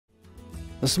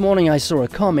This morning I saw a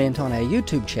comment on our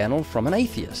YouTube channel from an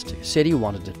atheist who said he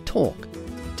wanted to talk.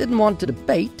 Didn't want to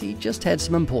debate, he just had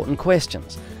some important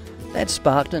questions. That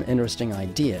sparked an interesting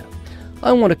idea.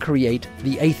 I want to create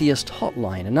the Atheist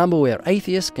Hotline, a number where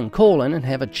atheists can call in and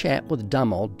have a chat with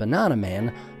dumb old Banana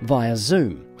Man via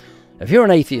Zoom. If you're an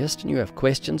atheist and you have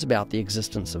questions about the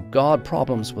existence of God,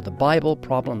 problems with the Bible,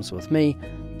 problems with me,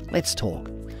 let's talk.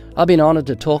 I've been honoured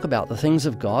to talk about the things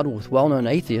of God with well-known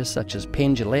atheists such as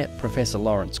Penn Jillette, Professor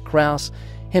Lawrence Krauss,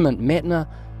 Hemant Metner,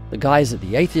 the guys at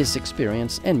the Atheist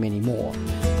Experience, and many more.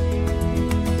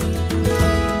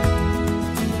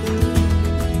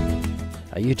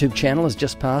 Our YouTube channel has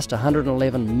just passed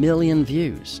 111 million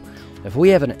views. If we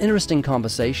have an interesting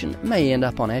conversation, it may end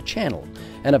up on our channel,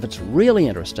 and if it's really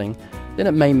interesting, then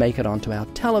it may make it onto our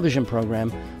television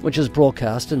program, which is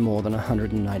broadcast in more than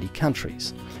 190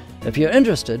 countries. If you're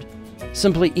interested,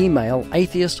 simply email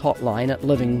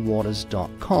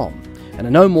atheisthotline@livingwaters.com, and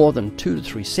in no more than 2 to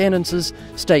 3 sentences,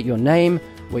 state your name,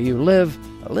 where you live,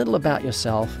 a little about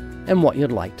yourself, and what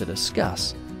you'd like to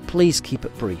discuss. Please keep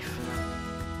it brief.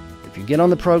 If you get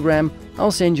on the program, I'll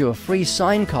send you a free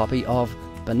signed copy of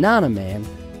Banana Man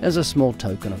as a small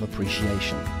token of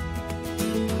appreciation.